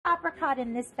apricot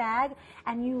in this bag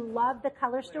and you love the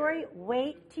color story,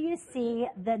 wait till you see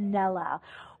the Nella.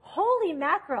 Holy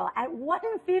mackerel, at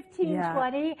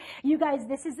 $115.20, you guys,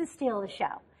 this is the steal of the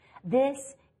show.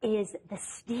 This is the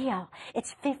steal.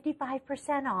 It's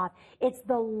 55% off. It's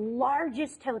the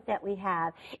largest tote that we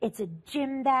have. It's a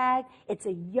gym bag. It's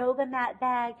a yoga mat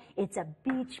bag. It's a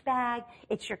beach bag.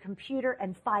 It's your computer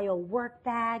and file work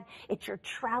bag. It's your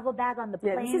travel bag on the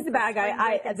plane. This is the bag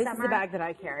this is the bag that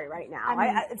I carry right now.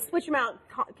 I switch them out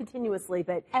continuously,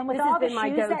 but and with this all has the been my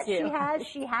shoes go-to. that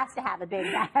she has to have a big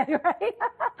bag, right?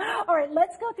 All right,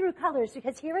 let's go through colors,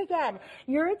 because here again,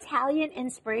 your Italian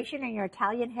inspiration and your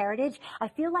Italian heritage, I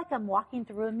feel like I'm walking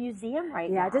through a museum right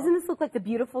now. Yeah, doesn't this look like the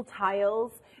beautiful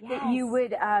tiles that you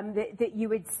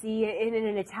would see in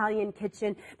an Italian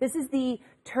kitchen? This is the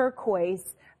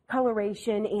turquoise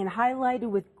coloration and highlighted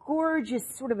with gorgeous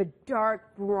sort of a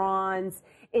dark bronze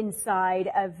inside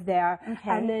of there.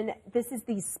 Okay. And then this is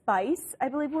the spice, I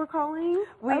believe we're calling.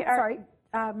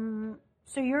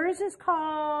 So yours is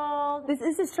called... This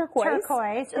is turquoise.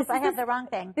 Turquoise. If I have the wrong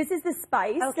thing. This is the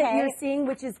spice that you're seeing,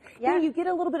 which is, you know, you get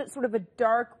a little bit of sort of a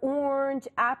dark orange,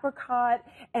 apricot,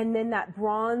 and then that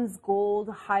bronze gold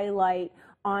highlight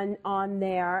on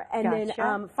there. And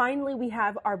then finally we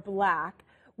have our black,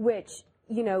 which,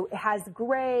 you know, has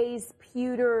grays,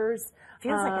 pewters.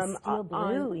 Feels like a steel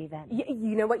blue even.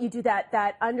 You know what, you do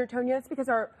that undertone. You know, it's because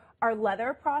our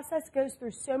leather process goes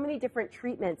through so many different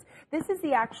treatments. This is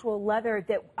the actual leather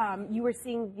that you were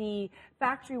seeing the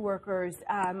factory workers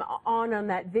on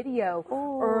that video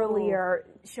earlier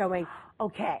showing.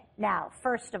 Okay, now,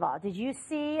 first of all, did you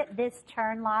see this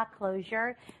Turnlock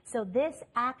closure? So this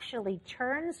actually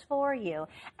turns for you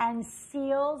and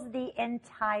seals the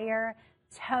entire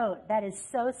tote. That is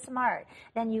so smart.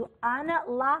 Then you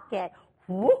unlock it.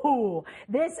 Woo!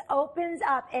 This opens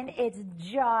up and it's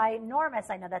ginormous.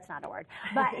 I know that's not a word,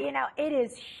 but you know, it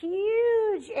is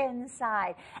huge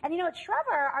inside. And you know,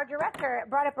 Trevor, our director,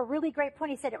 brought up a really great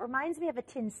point. He said, it reminds me of a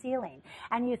tin ceiling.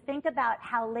 And you think about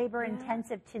how labor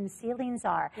intensive tin ceilings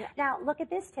are. Now, look at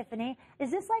this, Tiffany.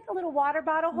 Is this like a little water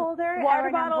bottle holder? Water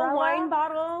bottle, wine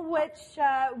bottle, which,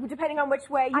 depending on which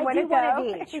way you want to go. I do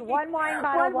one of each. One wine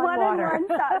bottle, one water. On one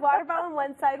side, water bottle on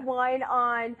one side, wine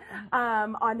on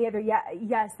the other. Yeah.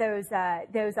 Yes, those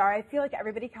are. I feel like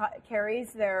everybody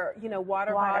carries their, you know,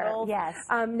 water bottles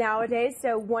nowadays.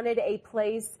 So wanted a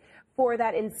place for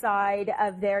that inside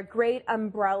of their great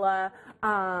umbrella,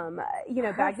 you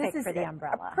know, bag. This is for the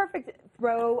umbrella. A perfect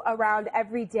throw around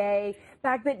every day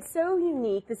bag, but so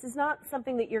unique. This is not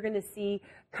something that you're going to see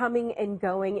coming and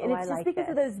going, and it's just because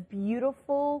of those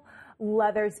beautiful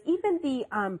leathers. Even the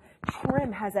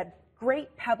trim has that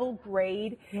great pebble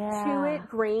grade to it,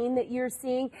 grain that you're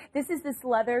seeing. This is this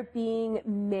leather being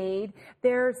made.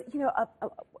 There's, you know,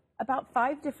 about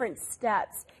 5 different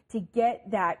steps to get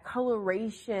that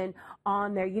coloration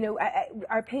on there. You know,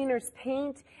 our painters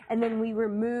paint and then we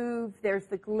remove. There's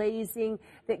the glazing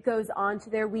that goes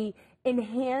onto there. We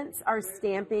enhance our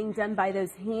stamping done by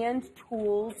those hand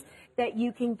tools that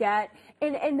you can get.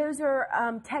 And those are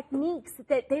techniques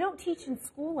that they don't teach in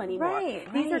school anymore.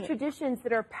 These are traditions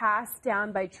that are passed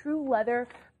down by true leather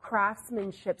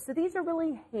craftsmanship. So these are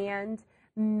really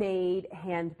handmade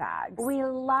handbags. We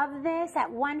love this at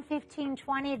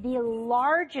 $115.20, the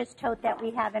largest tote that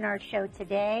we have in our show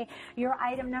today. Your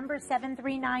item number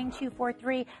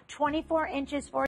 739243, 24 inches for